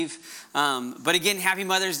But again, happy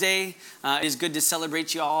Mother's Day. It is good to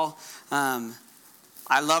celebrate you all.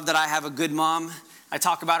 I love that I have a good mom. I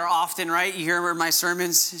talk about her often, right? You hear her in my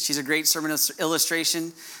sermons. She's a great sermon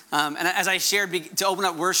illustration. And as I shared to open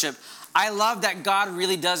up worship, I love that God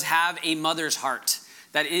really does have a mother's heart,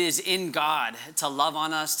 that it is in God to love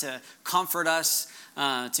on us, to comfort us,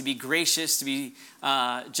 to be gracious, to be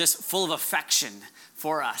just full of affection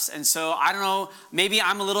for us. And so I don't know, maybe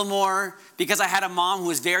I'm a little more, because I had a mom who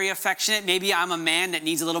was very affectionate, maybe I'm a man that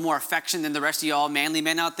needs a little more affection than the rest of y'all manly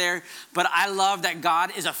men out there. But I love that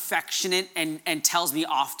God is affectionate and tells me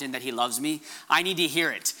often that he loves me. I need to hear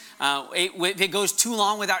it. If it goes too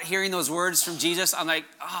long without hearing those words from Jesus, I'm like,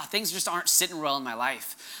 things just aren't sitting well in my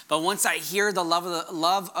life. But once I hear the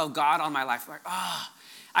love of God on my life, I'm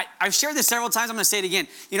like, I've shared this several times. I'm going to say it again.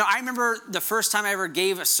 You know, I remember the first time I ever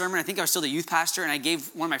gave a sermon. I think I was still the youth pastor, and I gave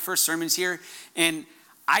one of my first sermons here. And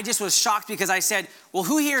I just was shocked because I said, well,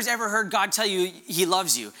 who here has ever heard God tell you he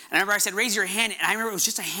loves you? And I remember I said, raise your hand. And I remember it was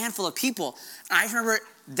just a handful of people. And I remember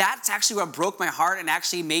that's actually what broke my heart and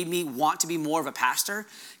actually made me want to be more of a pastor.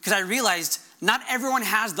 Because I realized not everyone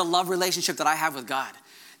has the love relationship that I have with God.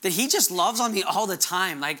 That he just loves on me all the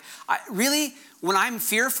time. Like, when I'm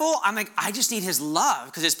fearful, I'm like, I just need his love,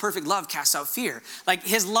 because his perfect love casts out fear. Like,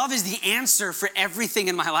 his love is the answer for everything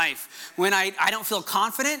in my life. When I don't feel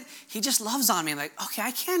confident, he just loves on me. I'm like, okay, I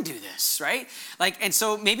can do this, right? Like, and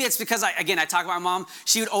so maybe it's because, I talk about my mom.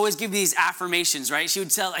 She would always give me these affirmations, right? She would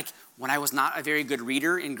tell, like, when I was not a very good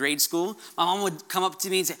reader in grade school, my mom would come up to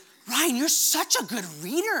me and say, Ryan, you're such a good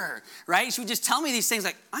reader, right? She would just tell me these things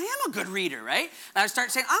like, I am a good reader, right? And I would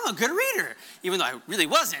start saying, I'm a good reader, even though I really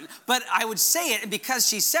wasn't. But I would say it, and because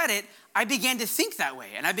she said it, I began to think that way,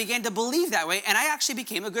 and I began to believe that way, and I actually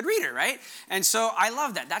became a good reader, right? And so I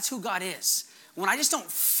love that. That's who God is. When I just don't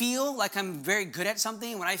feel like I'm very good at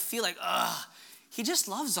something, when I feel like, he just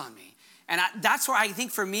loves on me. And that's where I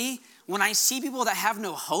think for me, when I see people that have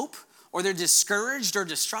no hope, or they're discouraged or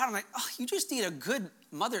distraught, I'm like, you just need a good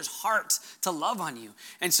mother's heart to love on you.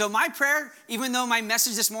 And so my prayer, even though my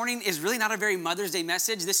message this morning is really not a very Mother's Day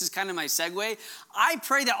message, this is kind of my segue. I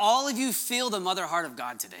pray that all of you feel the mother heart of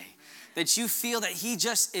God today. That you feel that he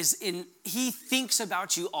just he thinks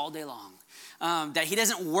about you all day long. That he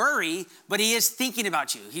doesn't worry, but he is thinking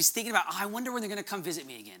about you. He's thinking about, I wonder when they're going to come visit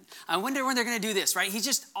me again. I wonder when they're going to do this, right? He's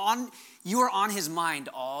just you are on his mind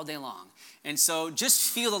all day long. And so just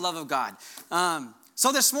feel the love of God.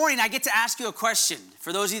 So this morning, I get to ask you a question.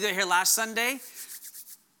 For those of you that were here last Sunday,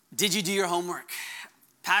 did you do your homework?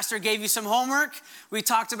 Pastor gave you some homework. We've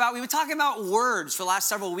been talking about words for the last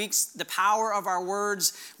several weeks, the power of our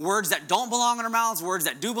words that don't belong in our mouths, words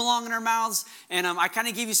that do belong in our mouths. And I kind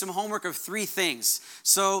of gave you some homework of 3 things.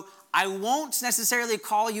 So I won't necessarily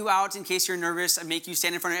call you out in case you're nervous and make you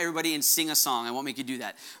stand in front of everybody and sing a song. I won't make you do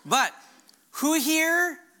that. But who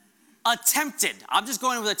here attempted, I'm just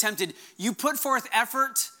going with attempted, you put forth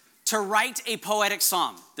effort to write a poetic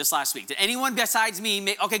psalm this last week? Did anyone besides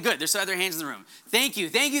me okay, good, there's some other hands in the room. Thank you.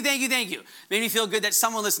 Made me feel good that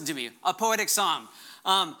someone listened to me. A poetic psalm.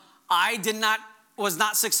 I was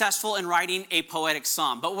not successful in writing a poetic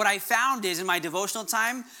psalm. But what I found is in my devotional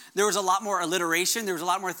time, there was a lot more alliteration. There was a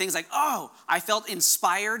lot more things like, I felt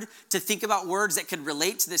inspired to think about words that could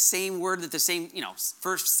relate to the same word, that the same,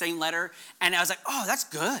 first, same letter. And I was like, that's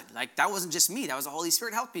good. Like, that wasn't just me. That was the Holy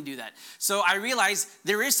Spirit helped me do that. So I realized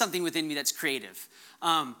there is something within me that's creative.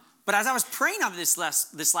 But as I was praying on this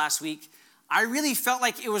last week, I really felt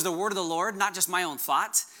like it was the word of the Lord, not just my own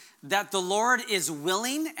thought, that the Lord is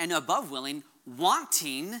willing and above willing,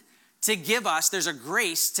 wanting to give us, there's a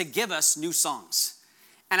grace to give us new songs.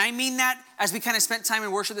 And I mean that as we kind of spent time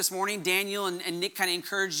in worship this morning, Daniel and Nick kind of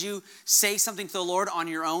encouraged you, say something to the Lord on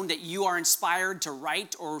your own, that you are inspired to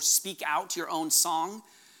write or speak out your own song.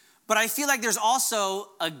 But I feel like there's also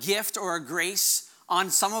a gift or a grace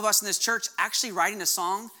on some of us in this church actually writing a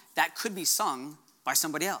song that could be sung by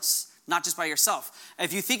somebody else, not just by yourself.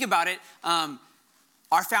 If you think about it,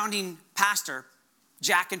 our founding pastor,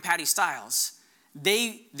 Jack and Patty Stiles,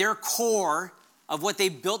 their core of what they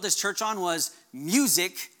built this church on was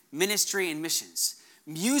music, ministry, and missions.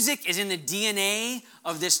 Music is in the DNA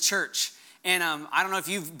of this church. And I don't know if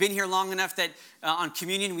you've been here long enough that on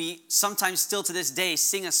communion, we sometimes still to this day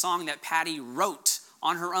sing a song that Patty wrote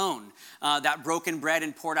on her own, that broken bread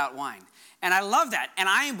and poured out wine. And I love that. And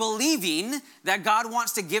I am believing that God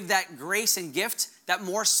wants to give that grace and gift, that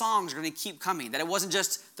more songs are going to keep coming. That it wasn't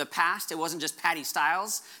just the past, it wasn't just Patty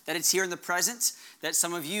Stiles, that it's here in the present, that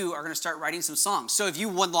some of you are going to start writing some songs. So if you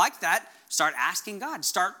would like that, start asking God,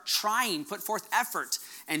 start trying, put forth effort,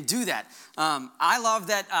 and do that. I love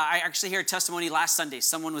that. I actually heard a testimony last Sunday.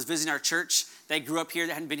 Someone was visiting our church. They grew up here.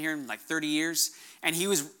 They hadn't been here in like 30 years. And he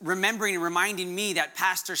was remembering and reminding me that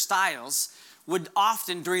Pastor Stiles would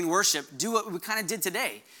often during worship do what we kind of did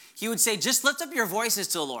today. He would say, just lift up your voices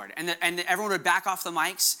to the Lord. And everyone would back off the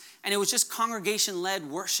mics. And it was just congregation-led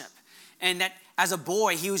worship. And that as a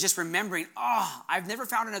boy, he was just remembering, I've never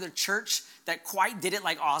found another church that quite did it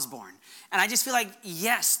like Osborne. And I just feel like,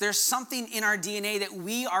 yes, there's something in our DNA that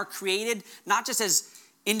we are created, not just as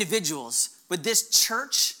individuals, but this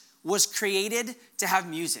church was created to have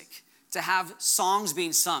music, to have songs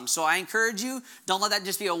being sung. So I encourage you, don't let that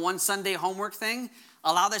just be a one Sunday homework thing.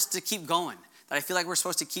 Allow this to keep going. That I feel like we're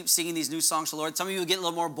supposed to keep singing these new songs to the Lord. Some of you will get a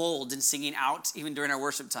little more bold in singing out, even during our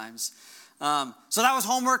worship times. So that was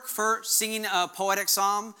homework for singing a poetic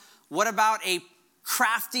psalm. What about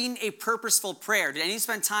crafting a purposeful prayer? Did any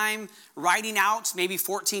spend time writing out maybe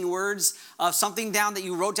 14 words of something down that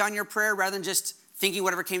you wrote down your prayer rather than just thinking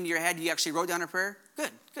whatever came to your head? You actually wrote down a prayer? Good.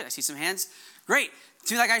 I see some hands. Great.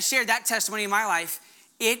 To me, like I shared that testimony in my life,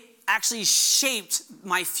 it actually shaped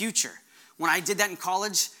my future. When I did that in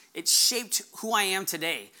college, it shaped who I am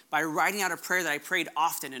today by writing out a prayer that I prayed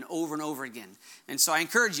often and over again. And so I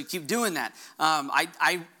encourage you, keep doing that.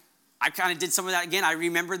 I kind of did some of that again. I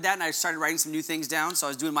remembered that and I started writing some new things down. So I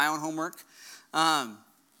was doing my own homework.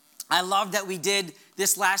 I love that we did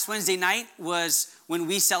this last Wednesday night was when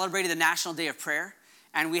we celebrated the National Day of Prayer.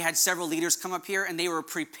 And we had several leaders come up here and they were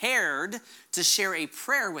prepared to share a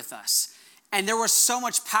prayer with us. And there was so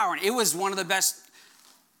much power. And it was one of the best,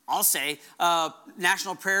 I'll say,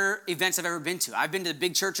 national prayer events I've ever been to. I've been to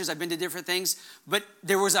big churches, I've been to different things, but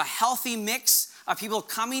there was a healthy mix of people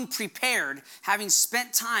coming prepared, having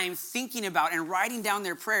spent time thinking about and writing down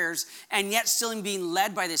their prayers, and yet still being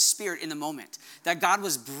led by the Spirit in the moment, that God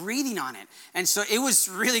was breathing on it. And so it was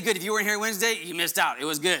really good. If you weren't here Wednesday, you missed out. It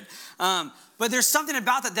was good. But there's something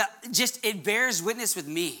about that just, it bears witness with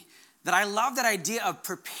me, that I love that idea of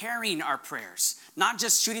preparing our prayers, not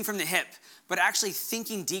just shooting from the hip, but actually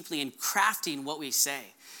thinking deeply and crafting what we say.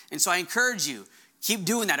 And so I encourage you, keep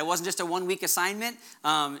doing that. It wasn't just a 1-week assignment.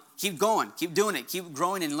 Keep going, keep doing it, keep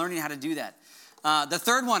growing and learning how to do that. The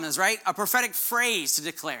third one is, a prophetic phrase to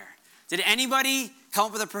declare. Did anybody come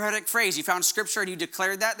up with a prophetic phrase? You found scripture and you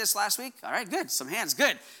declared that this last week? All right, good. Some hands,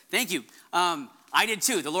 good. Thank you. I did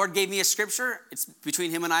too. The Lord gave me a scripture. It's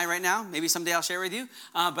between him and I right now. Maybe someday I'll share with you.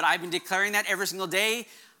 But I've been declaring that every single day.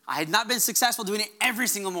 I had not been successful doing it every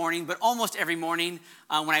single morning, but almost every morning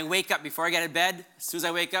when I wake up, before I get to bed, as soon as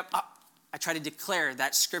I wake up, I try to declare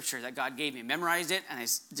that scripture that God gave me. Memorized it, and I'm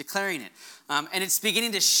declaring it. And it's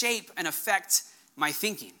beginning to shape and affect my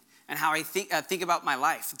thinking and how I think about my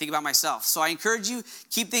life, think about myself. So I encourage you,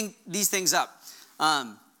 keep these things up.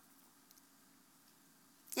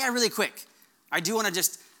 Really quick. I do want to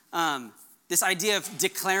just, this idea of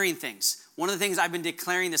declaring things. One of the things I've been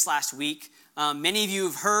declaring this last week, many of you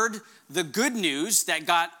have heard the good news that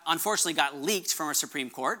unfortunately got leaked from our Supreme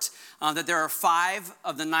Court, that there are 5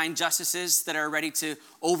 of the 9 justices that are ready to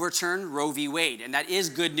overturn Roe v. Wade. And that is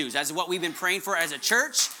good news. That's what we've been praying for as a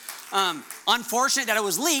church. Unfortunate that it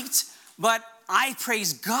was leaked, but I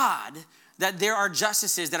praise God that there are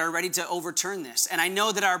justices that are ready to overturn this. And I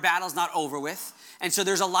know that our battle's not over with. And so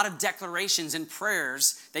there's a lot of declarations and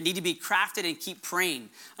prayers that need to be crafted and keep praying.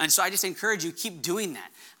 And so I just encourage you, keep doing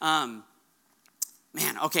that.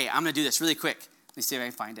 Okay, I'm going to do this really quick. Let me see if I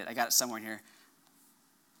can find it. I got it somewhere in here.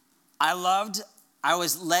 I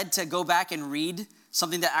was led to go back and read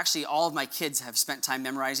something that actually all of my kids have spent time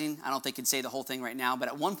memorizing. I don't think I can say the whole thing right now, but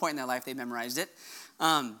at one point in their life, they memorized it.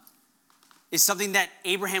 It's something that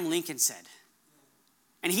Abraham Lincoln said.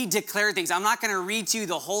 And he declared things. I'm not going to read to you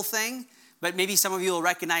the whole thing, but maybe some of you will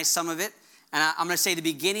recognize some of it. And I'm going to say the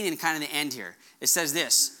beginning and kind of the end here. It says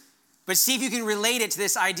this, but see if you can relate it to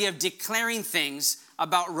this idea of declaring things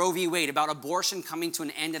about Roe v. Wade, about abortion coming to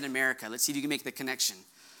an end in America. Let's see if you can make the connection.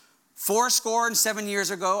 77 years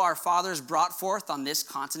ago, our fathers brought forth on this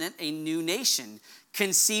continent a new nation,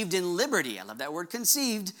 conceived in liberty. I love that word,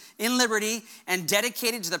 conceived in liberty, and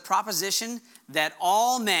dedicated to the proposition that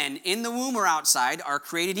all men in the womb or outside are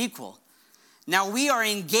created equal. Now we are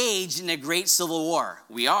engaged in a great civil war.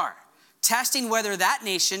 We are. Testing whether that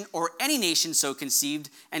nation or any nation so conceived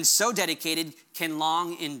and so dedicated can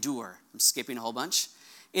long endure. I'm skipping a whole bunch.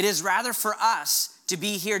 It is rather for us to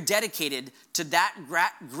be here dedicated to that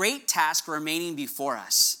great task remaining before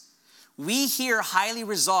us. We here highly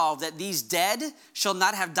resolve that these dead shall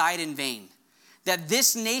not have died in vain, that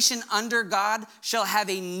this nation under God shall have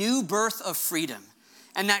a new birth of freedom,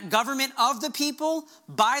 and that government of the people,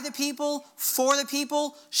 by the people, for the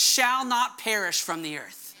people, shall not perish from the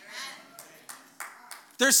earth.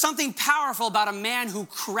 There's something powerful about a man who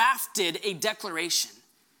crafted a declaration.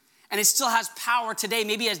 And it still has power today,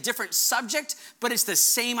 maybe as different subject, but it's the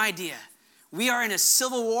same idea. We are in a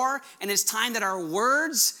civil war, and it's time that our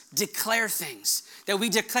words declare things. That we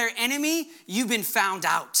declare, enemy, you've been found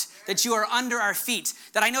out. That you are under our feet.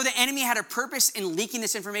 That I know the enemy had a purpose in leaking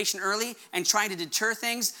this information early and trying to deter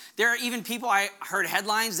things. There are even people, I heard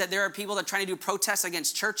headlines that there are people that are trying to do protests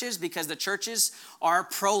against churches because the churches are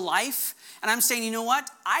pro-life. And I'm saying, you know what?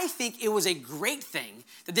 I think it was a great thing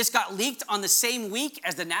that this got leaked on the same week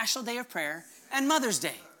as the National Day of Prayer and Mother's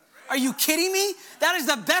Day. Are you kidding me? That is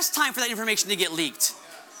the best time for that information to get leaked.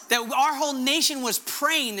 That our whole nation was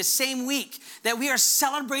praying the same week. That we are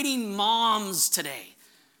celebrating moms today.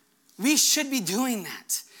 We should be doing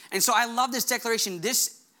that. And so I love this declaration.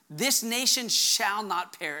 This nation shall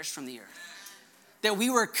not perish from the earth. That we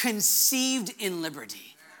were conceived in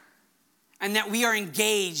liberty. And that we are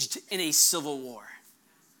engaged in a civil war.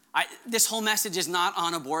 This whole message is not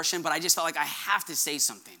on abortion, but I just felt like I have to say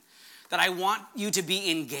something. That I want you to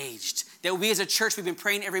be engaged. That we as a church, we've been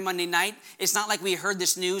praying every Monday night. It's not like we heard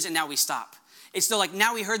this news and now we stop. It's still like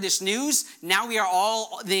now we heard this news, now we are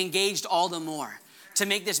all engaged all the more to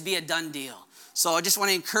make this be a done deal. So I just want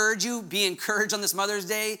to encourage you, be encouraged on this Mother's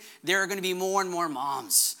Day. There are going to be more and more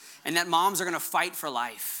moms, and that moms are going to fight for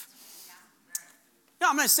life. No,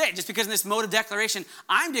 I'm going to say it just because in this mode of declaration,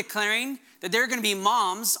 I'm declaring that there are going to be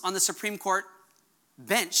moms on the Supreme Court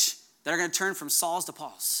bench that are going to turn from Sauls to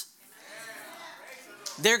Pauls.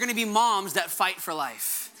 They're going to be moms that fight for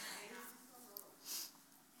life.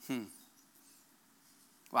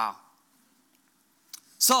 Wow.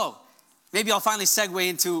 So, maybe I'll finally segue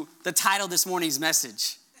into the title of this morning's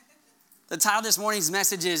message. The title of this morning's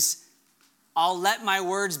message is, I'll let my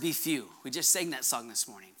words be few. We just sang that song this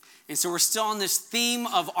morning. And so we're still on this theme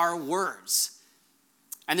of our words.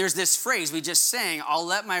 And there's this phrase we just sang, I'll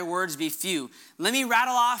let my words be few. Let me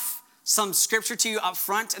rattle off some scripture to you up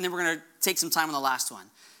front, and then we're going to take some time on the last one.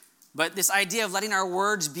 But this idea of letting our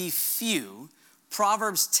words be few,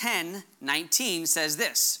 Proverbs 10:19 says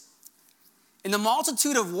this, in the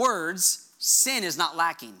multitude of words, sin is not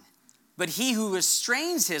lacking, but he who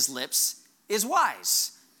restrains his lips is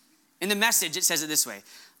wise. In the Message, it says it this way,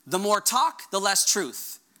 the more talk, the less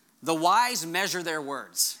truth. The wise measure their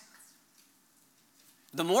words.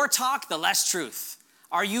 The more talk, the less truth.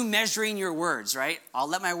 Are you measuring your words, right? I'll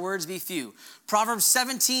let my words be few. Proverbs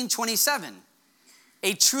 17:27.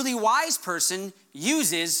 A truly wise person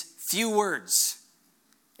uses few words.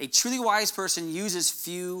 A truly wise person uses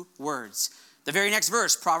few words. The very next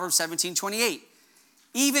verse, Proverbs 17:28.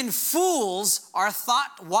 Even fools are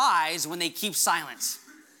thought wise when they keep silent.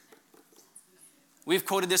 We've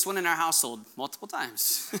quoted this one in our household multiple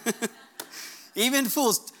times. Even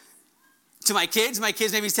fools. To my kids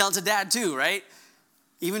maybe tell it to dad too, right?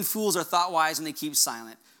 Even fools are thought wise when they keep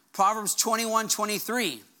silent. Proverbs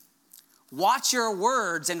 21:23. Watch your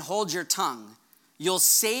words and hold your tongue. You'll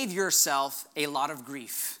save yourself a lot of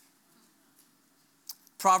grief.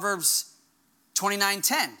 Proverbs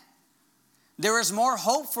 29:10. There is more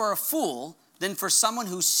hope for a fool than for someone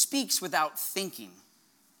who speaks without thinking.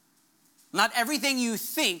 Not everything you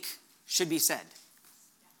think should be said.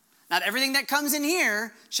 Not everything that comes in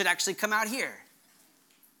here should actually come out here.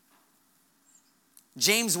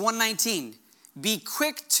 James 1:19, be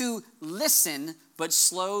quick to listen, but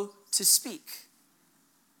slow to speak.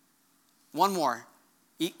 One more,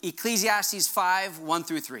 Ecclesiastes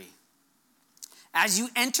 5:1-3. As you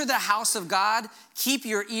enter the house of God, keep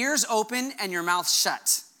your ears open and your mouth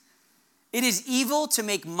shut. It is evil to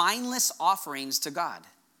make mindless offerings to God.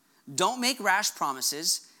 Don't make rash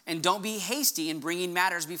promises, and don't be hasty in bringing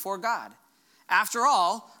matters before God. After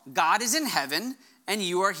all, God is in heaven, and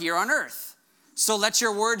you are here on earth. So let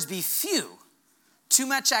your words be few. Too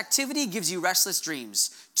much activity gives you restless dreams.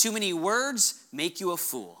 Too many words make you a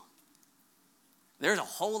fool. There's a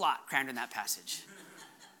whole lot crammed in that passage.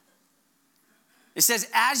 It says,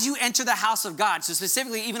 as you enter the house of God, so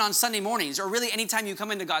specifically even on Sunday mornings, or really anytime you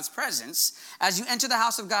come into God's presence, as you enter the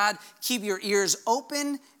house of God, keep your ears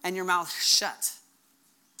open and your mouth shut.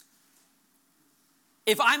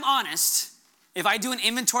 If I'm honest, if I do an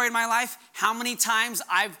inventory in my life, how many times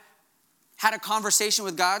I've had a conversation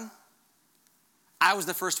with God, I was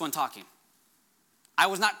the first one talking. I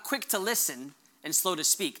was not quick to listen and slow to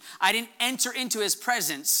speak. I didn't enter into his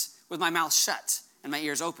presence with my mouth shut and my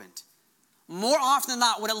ears opened. More often than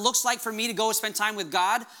not, what it looks like for me to go spend time with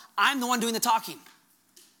God, I'm the one doing the talking.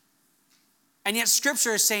 And yet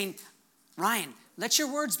Scripture is saying, Ryan, let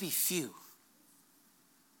your words be few.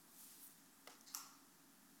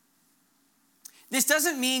 This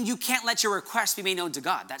doesn't mean you can't let your requests be made known to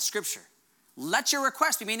God. That's Scripture. Let your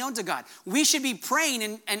request be made known to God. We should be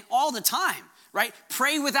praying and all the time, right?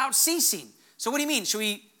 Pray without ceasing. So what do you mean? Should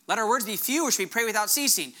we let our words be few or should we pray without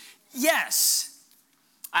ceasing? Yes.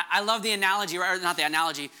 I love the analogy, or not the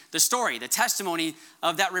analogy, the story, the testimony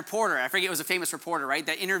of that reporter. I forget, it was a famous reporter, right?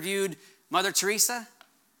 That interviewed Mother Teresa.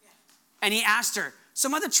 And he asked her, so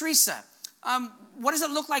Mother Teresa, what does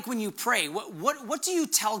it look like when you pray? What do you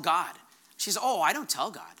tell God? She says, I don't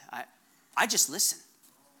tell God. I just listen.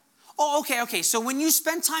 Oh, okay. So when you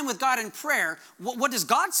spend time with God in prayer, what does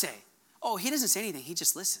God say? Oh, he doesn't say anything. He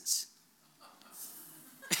just listens.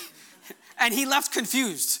 And he left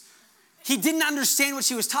confused. He didn't understand what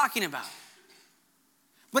she was talking about.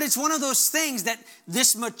 But it's one of those things that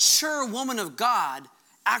this mature woman of God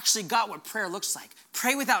actually got what prayer looks like.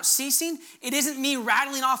 Pray without ceasing. It isn't me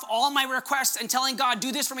rattling off all my requests and telling God,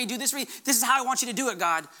 do this for me, do this for me. This is how I want you to do it,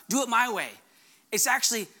 God. Do it my way. It's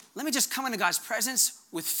actually, let me just come into God's presence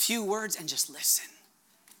with few words and just listen.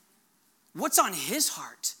 What's on his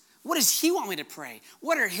heart? What does he want me to pray?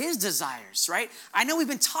 What are his desires, right? I know we've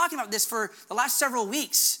been talking about this for the last several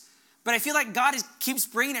weeks, but I feel like God keeps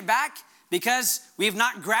bringing it back because we have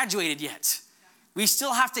not graduated yet. We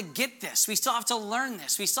still have to get this. We still have to learn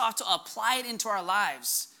this. We still have to apply it into our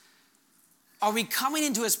lives. Are we coming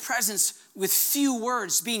into his presence with few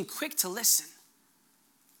words, being quick to listen?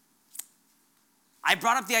 I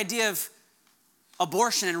brought up the idea of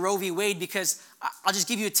abortion and Roe v. Wade because I'll just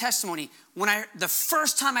give you a testimony. The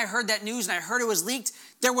first time I heard that news and I heard it was leaked,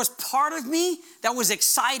 there was part of me that was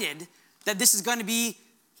excited that this is going to be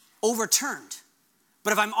overturned.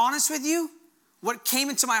 But if I'm honest with you, what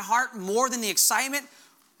came into my heart more than the excitement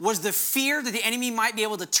was the fear that the enemy might be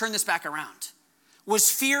able to turn this back around.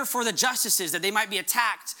 Was fear for the justices, that they might be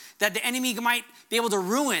attacked, that the enemy might be able to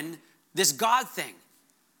ruin this God thing.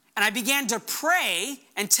 And I began to pray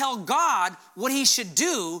and tell God what he should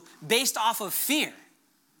do based off of fear.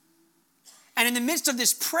 And in the midst of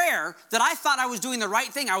this prayer that I thought I was doing the right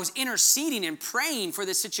thing, I was interceding and praying for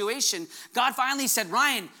this situation, God finally said,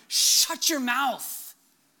 Ryan, shut your mouth.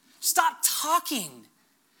 Stop talking.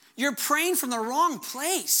 You're praying from the wrong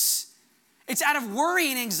place. It's out of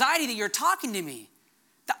worry and anxiety that you're talking to me.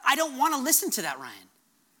 I don't want to listen to that, Ryan.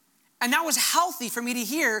 And that was healthy for me to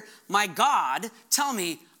hear my God tell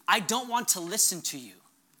me, I don't want to listen to you.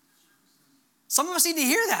 Some of us need to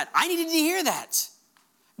hear that. I needed to hear that.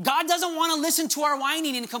 God doesn't want to listen to our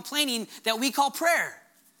whining and complaining that we call prayer.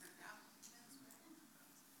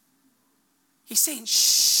 He's saying,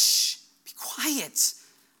 shh, be quiet.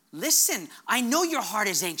 Listen, I know your heart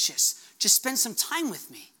is anxious. Just spend some time with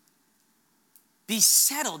me. Be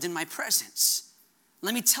settled in my presence.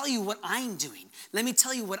 Let me tell you what I'm doing. Let me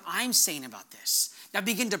tell you what I'm saying about this. Now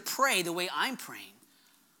begin to pray the way I'm praying.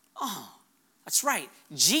 Oh, that's right.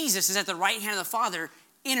 Jesus is at the right hand of the Father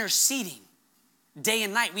interceding day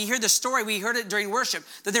and night. We hear the story, we heard it during worship,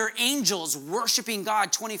 that there are angels worshiping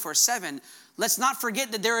God 24/7. Let's not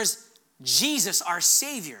forget that there is Jesus, our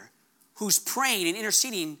Savior, who's praying and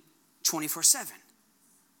interceding 24/7.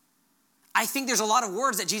 I think there's a lot of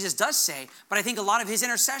words that Jesus does say, but I think a lot of his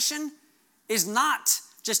intercession is not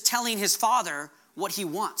just telling his Father what he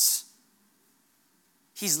wants.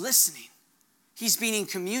 He's listening. He's being in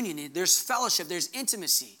communion. There's fellowship. There's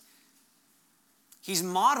intimacy. He's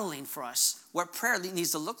modeling for us what prayer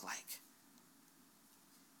needs to look like.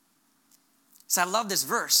 So I love this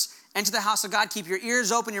verse. Enter the house of God. Keep your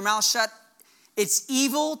ears open, your mouth shut. It's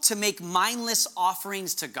evil to make mindless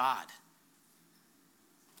offerings to God.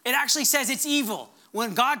 It actually says it's evil.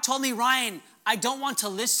 When God told me, Ryan, I don't want to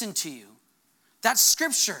listen to you. That's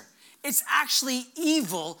scripture. It's actually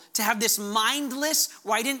evil to have this mindless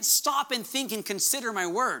where I didn't stop and think and consider my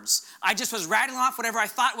words. I just was rattling off whatever I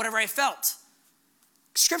thought, whatever I felt.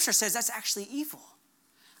 Scripture says that's actually evil.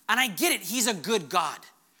 And I get it. He's a good God.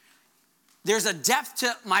 There's a depth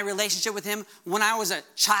to my relationship with him. When I was a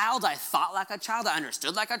child, I thought like a child. I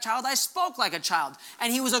understood like a child. I spoke like a child.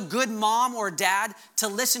 And he was a good mom or dad to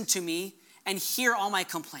listen to me and hear all my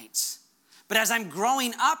complaints. But as I'm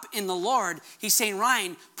growing up in the Lord, he's saying,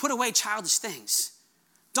 Ryan, put away childish things.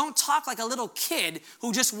 Don't talk like a little kid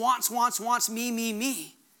who just wants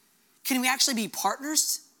me. Can we actually be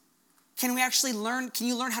partners? Can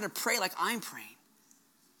you learn how to pray like I'm praying?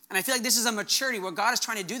 And I feel like this is a maturity, what God is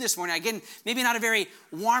trying to do this morning. Again, maybe not a very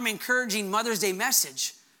warm, encouraging Mother's Day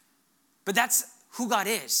message, but that's who God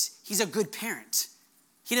is. He's a good parent.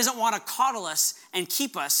 He doesn't want to coddle us and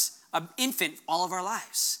keep us an infant all of our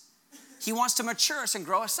lives. He wants to mature us and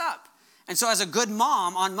grow us up. And so as a good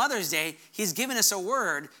mom on Mother's Day, he's given us a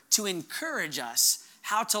word to encourage us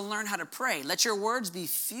how to learn how to pray. Let your words be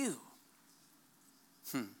few.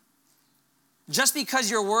 Just because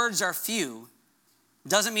your words are few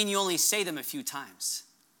doesn't mean you only say them a few times.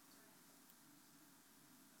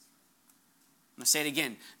 I'm going to say it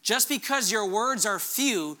again. Just because your words are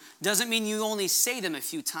few doesn't mean you only say them a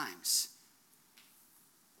few times.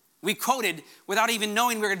 We quoted, without even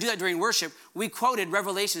knowing we were going to do that during worship, we quoted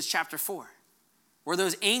Revelations chapter 4, where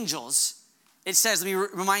those angels, it says, let me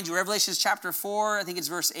remind you, Revelations chapter 4, I think it's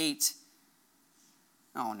verse 8.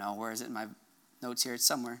 Oh no, where is it in my notes here? It's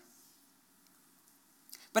somewhere.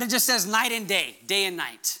 But it just says night and day and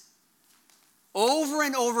night. Over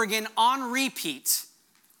and over again, on repeat,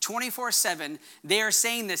 24/7, they are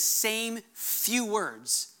saying the same few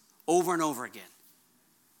words over and over again.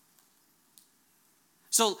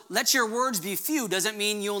 So let your words be few doesn't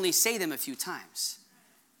mean you only say them a few times.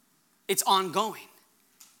 It's ongoing.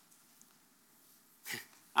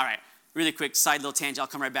 All right, really quick side little tangent. I'll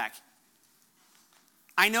come right back.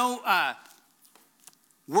 I know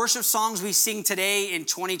worship songs we sing today in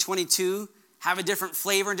 2022 have a different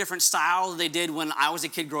flavor and different style than they did when I was a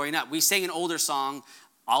kid growing up. We sang an older song,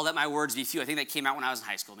 I'll Let My Words Be Few. I think that came out when I was in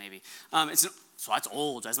high school, maybe. So that's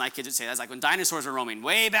old, as my kids would say. That's like when dinosaurs were roaming,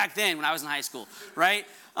 way back then when I was in high school, right?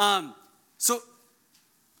 But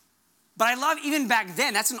I love, even back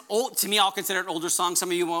then, that's to me, I'll consider it an older song. Some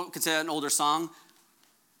of you won't consider it an older song.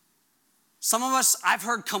 Some of us, I've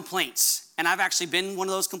heard complaints, and I've actually been one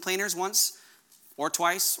of those complainers once, or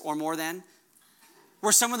twice, or more than,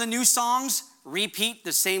 where some of the new songs repeat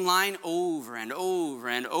the same line over and over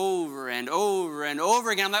and over and over and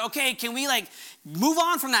over again. I'm like, okay, can we move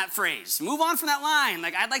on from that phrase? Move on from that line.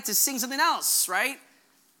 I'd like to sing something else, right?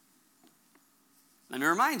 Let me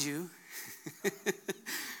remind you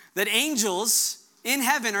that angels in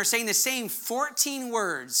heaven are saying the same 14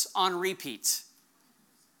 words on repeat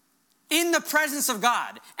in the presence of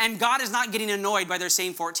God. And God is not getting annoyed by their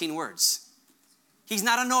same 14 words. He's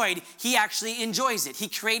not annoyed. He actually enjoys it. He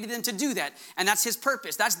created them to do that. And that's his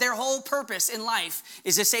purpose. That's their whole purpose in life,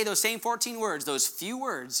 is to say those same 14 words, those few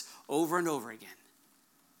words over and over again.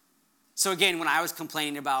 So again, when I was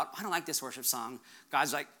complaining about, I don't like this worship song,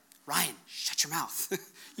 God's like, Ryan, shut your mouth.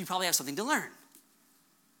 You probably have something to learn.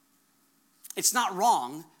 It's not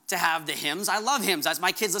wrong to have the hymns. I love hymns.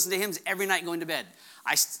 My kids listen to hymns every night going to bed.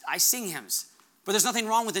 I sing hymns. But there's nothing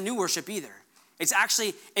wrong with the new worship either. It's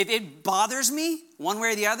actually, if it bothers me one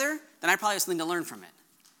way or the other, then I probably have something to learn from it.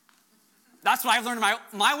 That's what I've learned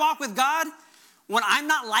in my walk with God. When I'm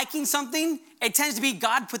not liking something, it tends to be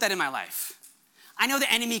God put that in my life. I know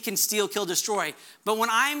the enemy can steal, kill, destroy, but when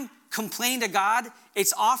I'm complaining to God,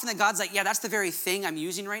 it's often that God's like, yeah, that's the very thing I'm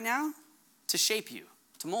using right now to shape you,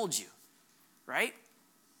 to mold you, right?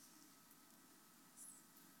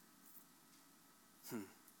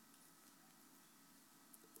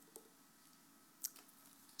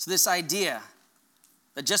 So this idea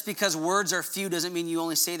that just because words are few doesn't mean you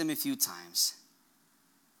only say them a few times.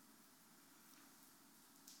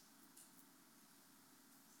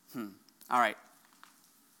 All right.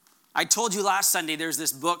 I told you last Sunday there's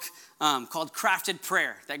this book called Crafted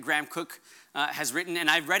Prayer that Graham Cook has written, and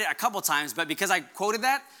I've read it a couple times, but because I quoted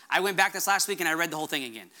that, I went back this last week and I read the whole thing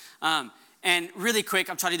again. And really quick,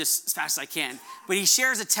 I'm trying to do this as fast as I can, but he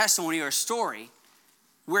shares a testimony or a story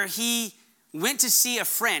where he went to see a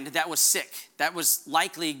friend that was sick, that was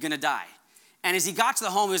likely going to die. And as he got to the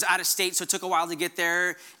home, he was out of state, so it took a while to get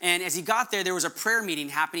there. And as he got there was a prayer meeting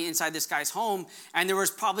happening inside this guy's home, and there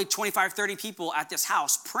was probably 25, 30 people at this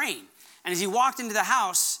house praying. And as he walked into the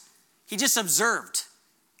house, he just observed.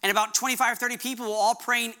 And about 25, 30 people were all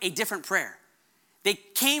praying a different prayer. They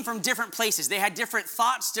came from different places. They had different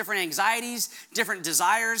thoughts, different anxieties, different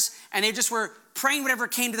desires, and they just were praying whatever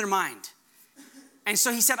came to their mind. And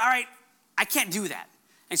so he said, all right, I can't do that.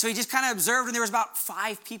 And so he just kind of observed, and there was about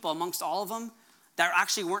 5 people amongst all of them that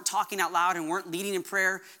actually weren't talking out loud and weren't leading in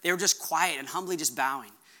prayer. They were just quiet and humbly just bowing.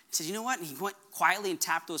 He said, you know what? And he went quietly and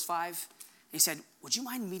tapped those 5. And he said, would you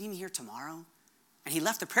mind meeting me here tomorrow? And he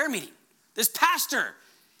left the prayer meeting. This pastor,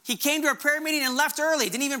 he came to a prayer meeting and left early,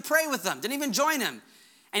 didn't even pray with them, didn't even join him.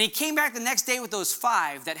 And he came back the next day with those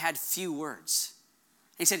 5 that had few words.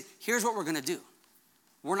 And he said, here's what we're going to do.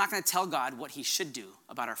 We're not going to tell God what he should do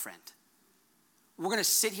about our friend. We're going to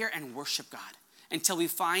sit here and worship God until we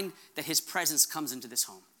find that his presence comes into this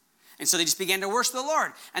home. And so they just began to worship the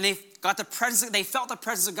Lord. And they felt the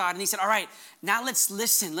presence of God. And he said, all right, now let's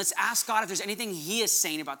listen. Let's ask God if there's anything he is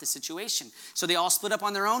saying about this situation. So they all split up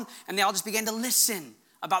on their own, and they all just began to listen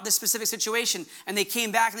about this specific situation. And they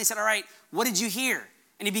came back and they said, all right, what did you hear?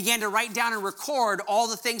 And he began to write down and record all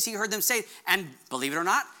the things he heard them say. And believe it or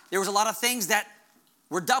not, there was a lot of things that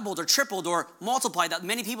were doubled or tripled or multiplied, that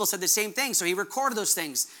many people said the same thing. So he recorded those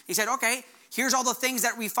things. He said, okay, here's all the things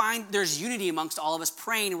that we find there's unity amongst all of us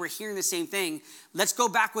praying, and we're hearing the same thing. Let's go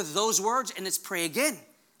back with those words and let's pray again.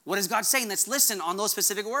 What is God saying? Let's listen on those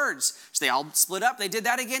specific words. So they all split up. They did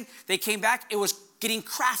that again. They came back. It was getting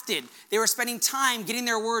crafted. They were spending time getting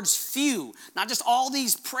their words few. Not just all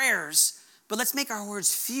these prayers, but let's make our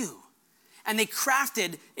words few. And they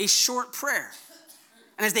crafted a short prayer.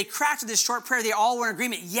 And as they crafted this short prayer, they all were in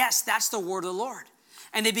agreement. Yes, that's the word of the Lord.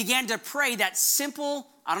 And they began to pray that simple,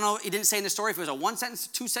 I don't know, it didn't say in the story if it was a 1-sentence,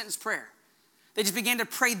 2-sentence prayer. They just began to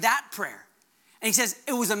pray that prayer. And he says,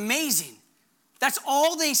 it was amazing. That's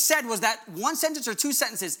all they said was that 1 sentence or 2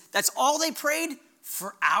 sentences. That's all they prayed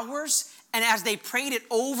for hours. And as they prayed it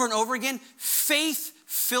over and over again, faith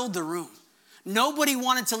filled the room. Nobody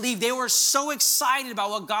wanted to leave. They were so excited about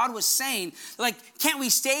what God was saying. They're like, can't we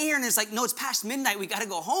stay here? And it's like, no, it's past midnight. We got to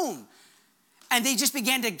go home. And they just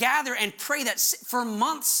began to gather and pray that for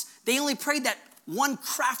months. They only prayed that one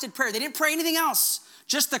crafted prayer. They didn't pray anything else,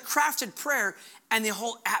 just the crafted prayer, and the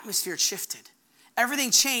whole atmosphere shifted.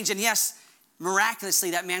 Everything changed, and yes,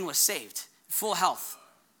 miraculously, that man was saved, full health.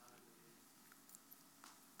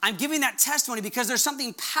 I'm giving that testimony because there's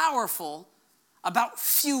something powerful about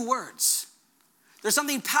few words. There's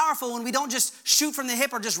something powerful when we don't just shoot from the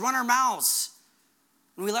hip or just run our mouths.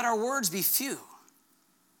 When we let our words be few.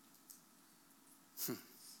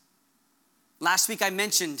 Last week I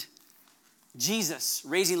mentioned Jesus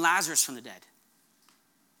raising Lazarus from the dead.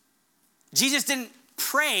 Jesus didn't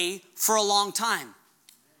pray for a long time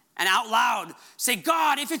and out loud say,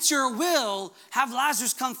 God, if it's your will, have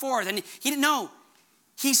Lazarus come forth. And he didn't know.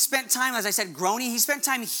 He spent time, as I said, groaning. He spent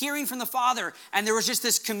time hearing from the Father. And there was just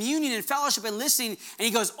this communion and fellowship and listening. And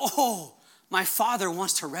he goes, oh, my Father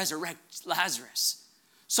wants to resurrect Lazarus.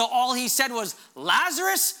 So all he said was,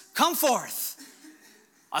 Lazarus, come forth.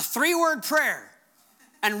 A 3-word prayer.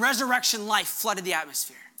 And resurrection life flooded the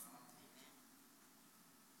atmosphere.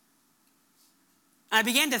 And I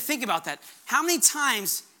began to think about that. How many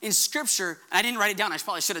times in Scripture, and I didn't write it down, I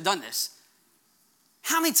probably should have done this.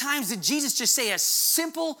 How many times did Jesus just say a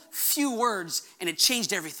simple few words and it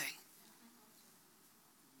changed everything?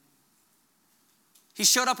 He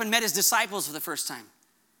showed up and met his disciples for the first time.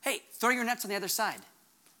 Hey, throw your nets on the other side.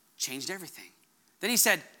 Changed everything. Then he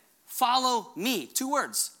said, follow me. 2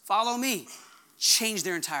 words, follow me. Changed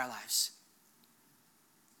their entire lives.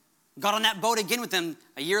 Got on that boat again with them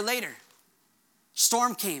a year later.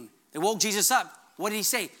 Storm came. They woke Jesus up. What did he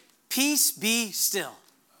say? Peace be still.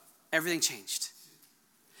 Everything changed.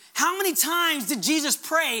 How many times did Jesus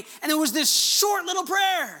pray and it was this short little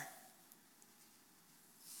prayer?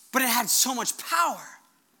 But it had so much power.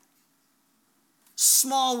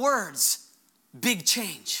 Small words, big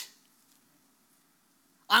change.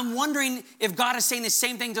 I'm wondering if God is saying the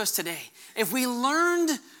same thing to us today. If we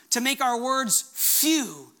learned to make our words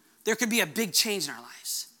few, there could be a big change in our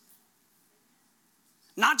lives.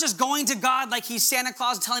 Not just going to God like he's Santa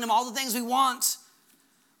Claus and telling him all the things we want,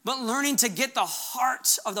 but learning to get the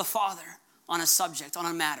heart of the Father on a subject, on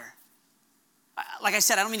a matter. Like I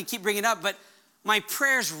said, I don't mean to keep bringing it up, but my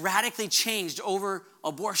prayers radically changed over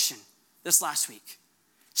abortion this last week.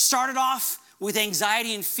 Started off with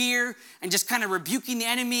anxiety and fear and just kind of rebuking the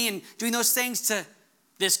enemy and doing those things to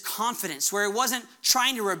this confidence where it wasn't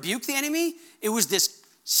trying to rebuke the enemy. It was this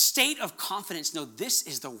state of confidence. No, this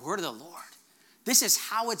is the word of the Lord. This is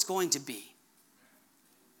how it's going to be.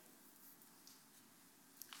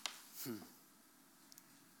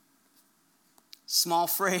 Small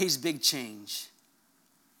phrase, big change.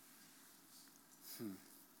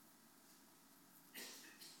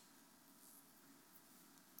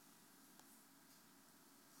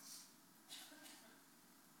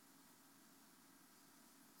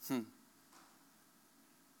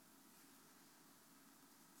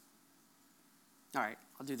 All right,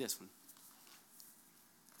 I'll do this one.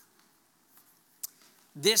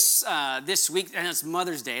 This week, and it's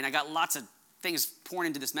Mother's Day, and I got lots of things pouring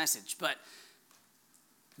into this message, but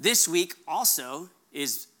this week also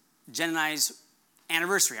is Jen and I's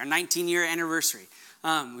anniversary, our 19-year anniversary.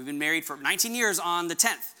 We've been married for 19 years on the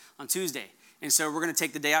 10th, on Tuesday. And so we're going to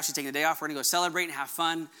take the day off. She's taking the day off. We're going to go celebrate and have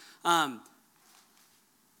fun. But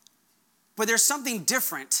there's something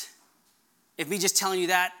different if me just telling you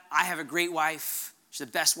that I have a great wife. She's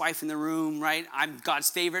the best wife in the room, right? I'm God's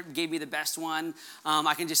favorite, gave me the best one.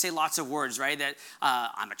 I can just say lots of words, right? That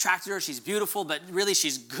I'm attracted to her, she's beautiful, but really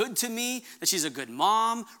she's good to me, that she's a good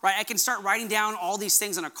mom, right? I can start writing down all these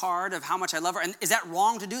things on a card of how much I love her. And is that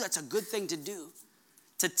wrong to do? That's a good thing to do,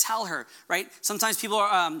 to tell her, right? Sometimes people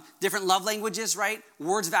are different love languages, right?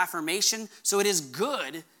 Words of affirmation. So it is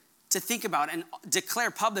good to think about and declare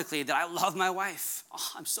publicly that I love my wife.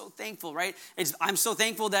 Oh, I'm so thankful, right? I'm so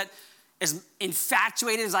thankful that as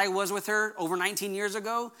infatuated as I was with her over 19 years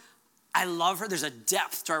ago, I love her. There's a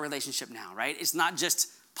depth to our relationship now, right? It's not just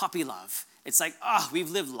puppy love. It's like, we've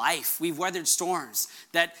lived life. We've weathered storms.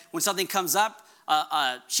 That when something comes up,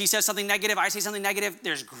 she says something negative, I say something negative,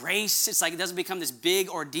 there's grace. It's like it doesn't become this big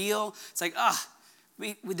ordeal. It's like,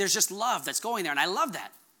 there's just love that's going there, and I love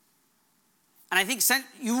that. And I think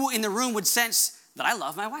you in the room would sense that I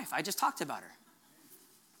love my wife. I just talked about her.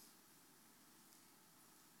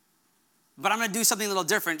 But I'm going to do something a little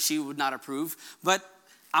different. She would not approve. But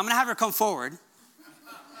I'm going to have her come forward.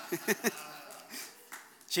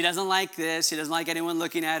 She doesn't like this. She doesn't like anyone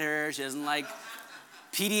looking at her. She doesn't like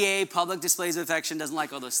PDA, public displays of affection, doesn't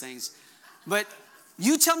like all those things. But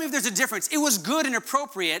you tell me if there's a difference. It was good and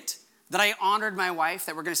appropriate that I honored my wife,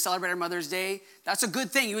 that we're going to celebrate our Mother's Day. That's a good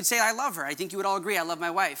thing. You would say, I love her. I think you would all agree, I love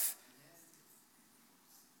my wife.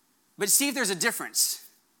 But see if there's a difference.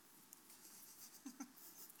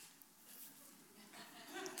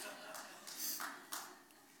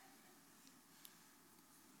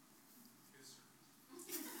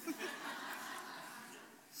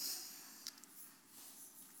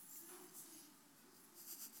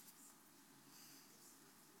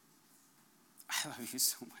 I love you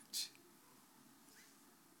so much.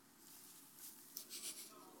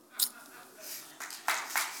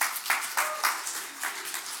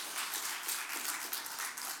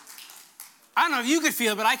 I don't know if you could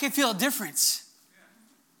feel it, but I could feel a difference.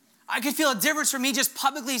 I could feel a difference from me just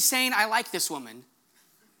publicly saying, I like this woman,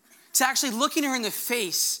 to actually looking her in the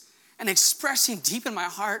face and expressing deep in my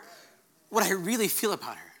heart what I really feel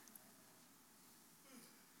about her.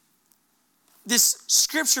 This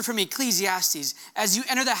scripture from Ecclesiastes, as you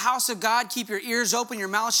enter the house of God, keep your ears open, your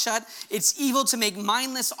mouth shut. It's evil to make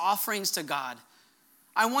mindless offerings to God.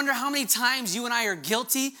 I wonder how many times you and I are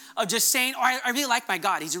guilty of just saying, I really like my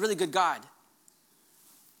God. He's a really good God.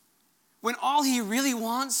 When all he really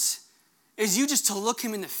wants is you just to look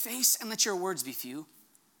him in the face and let your words be few.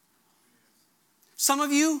 Some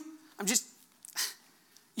of you,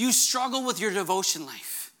 you struggle with your devotion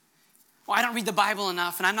life. Well, I don't read the Bible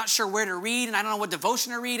enough, and I'm not sure where to read, and I don't know what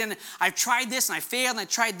devotion to read, and I've tried this, and I failed, and I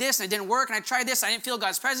tried this, and it didn't work, and I tried this, and I didn't feel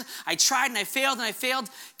God's presence. I tried, and I failed, and I failed.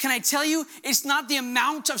 Can I tell you, it's not the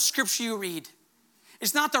amount of scripture you read.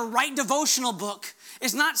 It's not the right devotional book.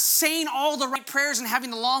 It's not saying all the right prayers and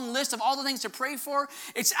having the long list of all the things to pray for.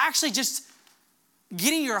 It's actually just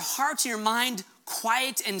getting your heart and your mind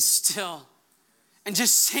quiet and still, and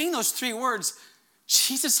just saying those 3 words,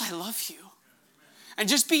 Jesus, I love you. And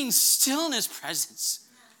just being still in his presence.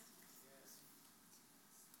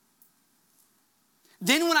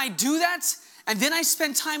 Then when I do that, and then I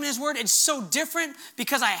spend time in his word, it's so different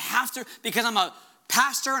because because I'm a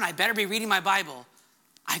pastor and I better be reading my Bible.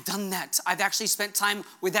 I've done that. I've actually spent time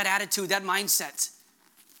with that attitude, that mindset.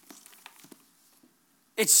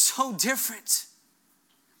 It's so different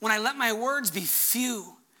when I let my words be few.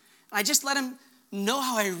 And I just let him know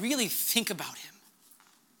how I really think about him.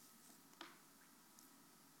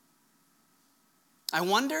 I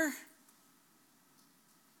wonder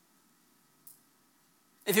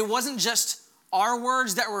if it wasn't just our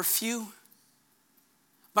words that were few,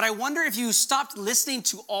 but I wonder if you stopped listening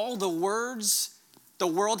to all the words the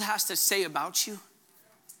world has to say about you,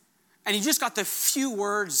 and you just got the few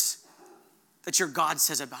words that your God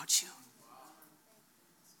says about you.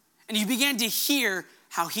 And you began to hear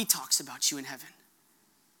how he talks about you in heaven.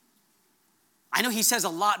 I know he says a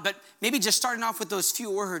lot, but maybe just starting off with those few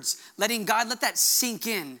words, let that sink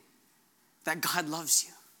in, that God loves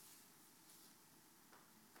you.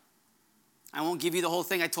 I won't give you the whole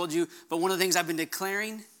thing I told you, but one of the things I've been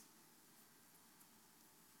declaring,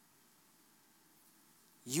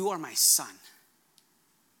 you are my son.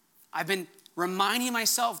 I've been reminding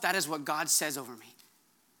myself that is what God says over me.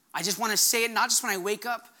 I just want to say it, not just when I wake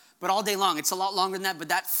up, but all day long. It's a lot longer than that, but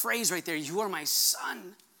that phrase right there, you are my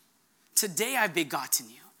son. Today I've begotten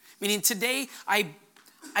you. Meaning today I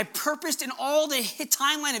purposed in all the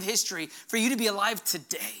timeline of history for you to be alive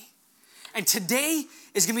today. And today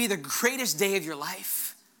is going to be the greatest day of your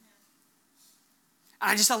life.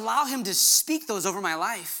 And I just allow him to speak those over my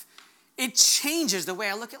life. It changes the way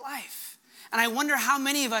I look at life. And I wonder how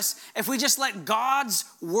many of us, if we just let God's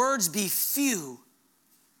words be few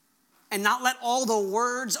and not let all the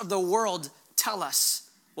words of the world tell us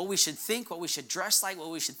what we should think, what we should dress like, what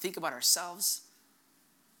we should think about ourselves.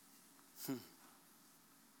 A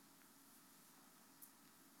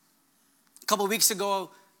couple of weeks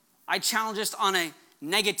ago, I challenged us on a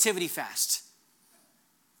negativity fast.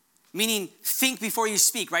 Meaning, think before you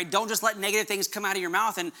speak, right? Don't just let negative things come out of your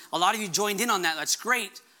mouth. And a lot of you joined in on that. That's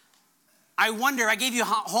great. I wonder, I gave you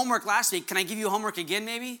homework last week. Can I give you homework again,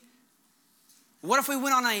 maybe? What if we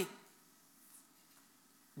went on a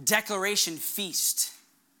declaration feast?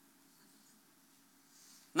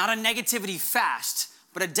 Not a negativity fast,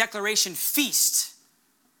 but a declaration feast.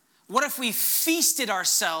 What if we feasted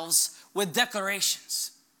ourselves with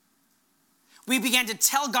declarations? We began to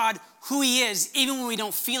tell God who he is, even when we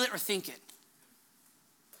don't feel it or think it.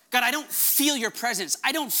 God, I don't feel your presence.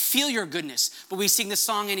 I don't feel your goodness, but we sing the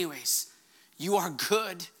song anyways. You are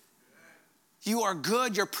good. You are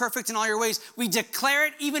good. You're perfect in all your ways. We declare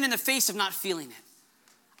it even in the face of not feeling it.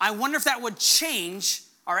 I wonder if that would change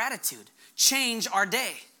our attitude, change our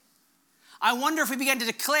day. I wonder if we began to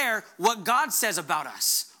declare what God says about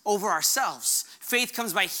us over ourselves. Faith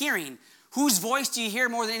comes by hearing. Whose voice do you hear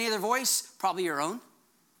more than any other voice? Probably your own.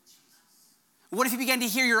 What if you began to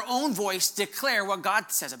hear your own voice declare what God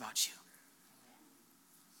says about you?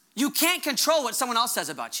 You can't control what someone else says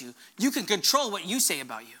about you. You can control what you say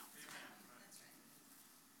about you.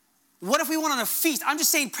 What if we went on a feast? I'm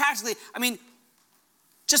just saying practically,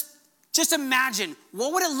 just imagine,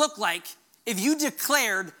 what would it look like if you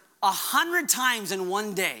declared 100 times in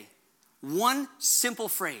one day, one simple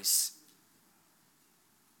phrase?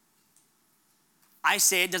 I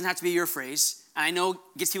say it doesn't have to be your phrase. And I know it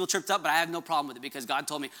gets people tripped up, but I have no problem with it because God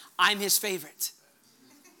told me I'm his favorite.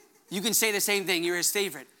 You can say the same thing, you're his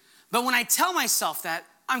favorite. But when I tell myself that,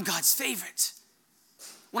 I'm God's favorite.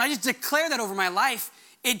 When I just declare that over my life,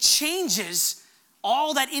 it changes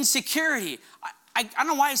all that insecurity. I don't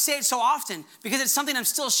know why I say it so often, because it's something I'm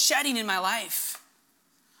still shedding in my life.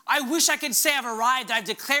 I wish I could say I've arrived, I've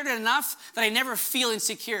declared it enough that I never feel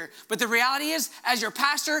insecure. But the reality is, as your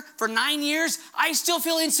pastor for 9 years, I still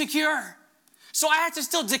feel insecure. So I have to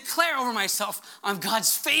still declare over myself, I'm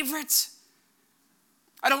God's favorite.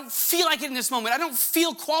 I don't feel like it in this moment. I don't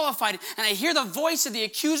feel qualified. And I hear the voice of the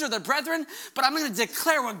accuser of the brethren, but I'm going to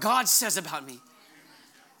declare what God says about me.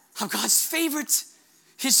 I'm God's favorite.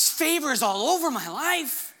 His favor is all over my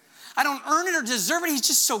life. I don't earn it or deserve it. He's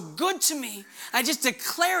just so good to me. I just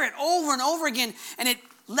declare it over and over again, and it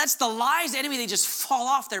lets the lies of the enemy, they just fall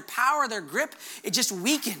off. Their power, their grip, it just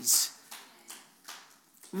weakens.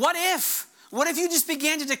 What if you just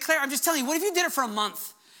began to declare, I'm just telling you, what if you did it for a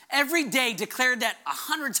month? Every day declared that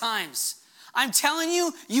 100 times. I'm telling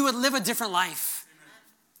you, you would live a different life.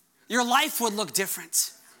 Your life would look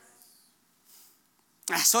different.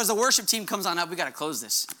 So as the worship team comes on up, we got to close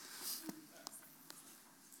this.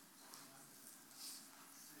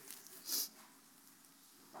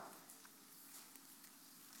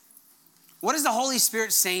 What is the Holy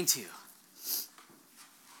Spirit saying to you?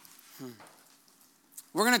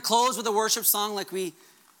 We're going to close with a worship song like we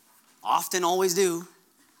often always do.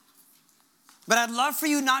 But I'd love for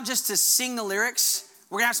you not just to sing the lyrics.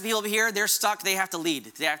 We're going to have some people over here, they're stuck, they have to lead.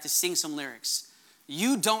 They have to sing some lyrics.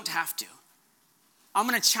 You don't have to. I'm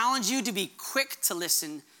going to challenge you to be quick to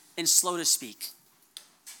listen and slow to speak.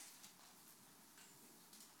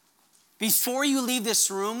 Before you leave this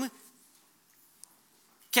room,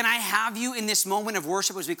 can I have you in this moment of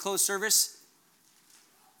worship as we close service?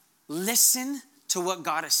 Listen to what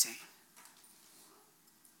God is saying.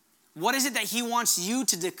 What is it that he wants you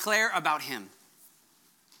to declare about him?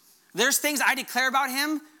 There's things I declare about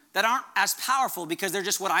him that aren't as powerful because they're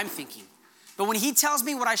just what I'm thinking. But when he tells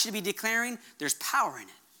me what I should be declaring, there's power in it.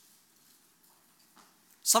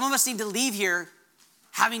 Some of us need to leave here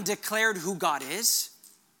having declared who God is,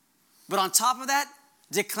 but on top of that,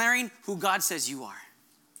 declaring who God says you are.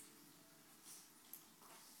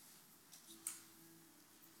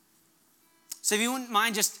 So if you wouldn't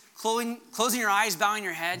mind just closing your eyes, bowing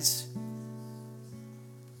your heads.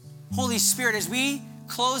 Holy Spirit, as we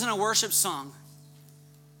close in a worship song,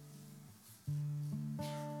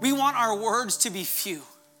 we want our words to be few.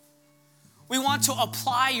 We want to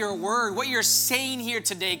apply your word, what you're saying here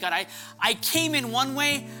today, God. I came in one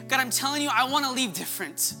way. God, I'm telling you, I want to leave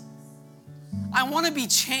different. I want to be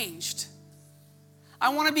changed. I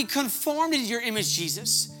want to be conformed into your image,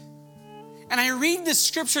 Jesus. And I read the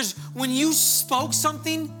scriptures, when you spoke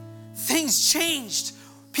something, things changed.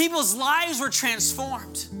 People's lives were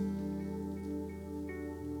transformed.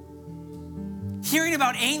 Hearing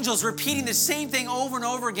about angels repeating the same thing over and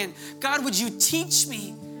over again. God, would you teach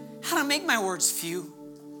me how to make my words few?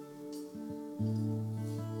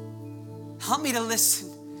 Help me to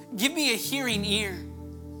listen. Give me a hearing ear.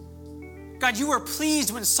 God, you were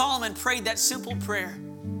pleased when Solomon prayed that simple prayer.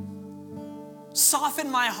 Soften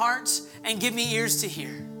my heart and give me ears to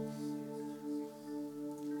hear.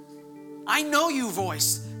 I know you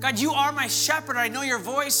voice. God, you are my shepherd. I know your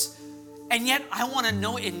voice. And yet I want to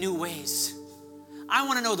know it in new ways. I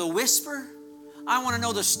want to know the whisper. I want to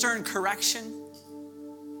know the stern correction.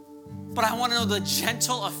 But I want to know the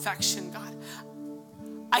gentle affection, God.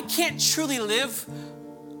 I can't truly live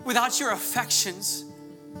without your affections,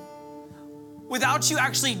 without you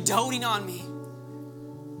actually doting on me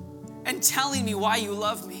and telling me why you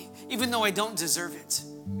love me, even though I don't deserve it.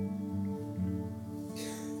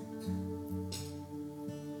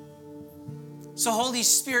 So Holy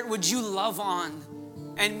Spirit, would you love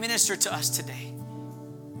on and minister to us today?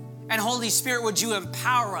 And Holy Spirit, would you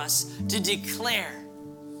empower us to declare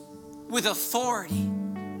with authority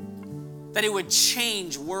that it would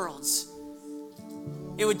change worlds.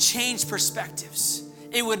 It would change perspectives.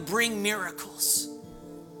 It would bring miracles.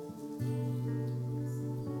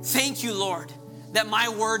 Thank you, Lord, that my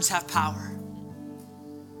words have power.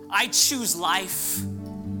 I choose life.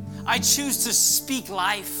 I choose to speak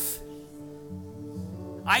life.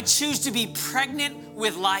 I choose to be pregnant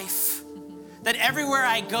with life. That everywhere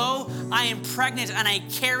I go, I am pregnant and I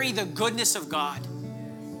carry the goodness of God.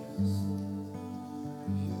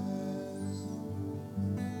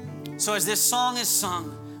 So as this song is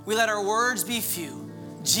sung, we let our words be few.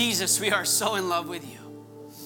 Jesus, we are so in love with you.